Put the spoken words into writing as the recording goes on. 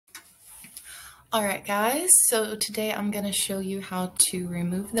Alright guys, so today I'm going to show you how to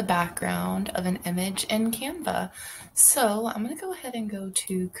remove the background of an image in Canva. So I'm going to go ahead and go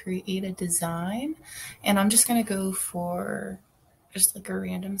to create a design, and I'm just going to go for just like a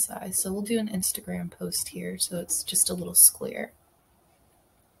random size. So we'll do an Instagram post here, so it's just a little square.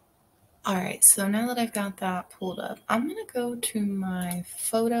 Alright, so now that I've got that pulled up, I'm going to go to my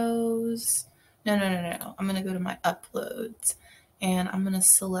photos. No. I'm going to go to my uploads, and I'm going to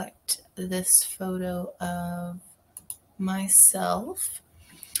select this photo of myself.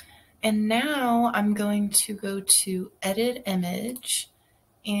 And now I'm going to go to edit image.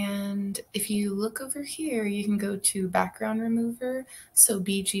 And if you look over here, you can go to background remover, so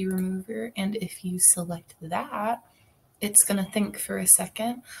BG remover. And if you select that, it's going to think for a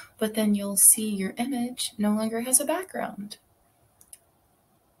second, but then you'll see your image no longer has a background.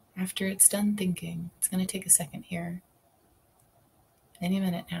 After it's done thinking, it's going to take a second here. Any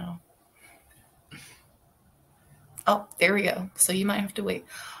minute now. Oh, there we go. So you might have to wait.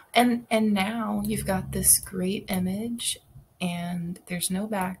 And now you've got this great image and there's no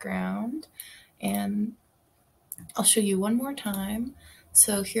background. And I'll show you one more time.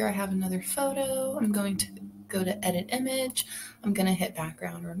 So here I have another photo. I'm going to go to edit image. I'm going to hit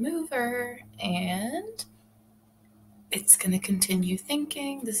background remover, and it's going to continue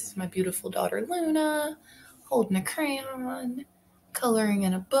thinking. This is my beautiful daughter Luna holding a crayon, coloring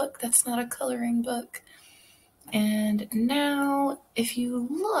in a book that's not a coloring book. And now if you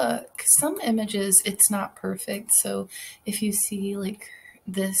look, some images it's not perfect. So if you see like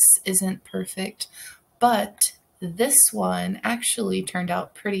this isn't perfect, but this one actually turned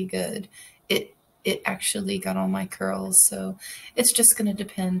out pretty good. It actually got all my curls. So it's just going to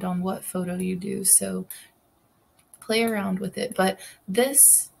depend on what photo you do. So play around with it, but this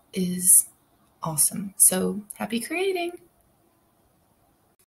is awesome. So happy creating.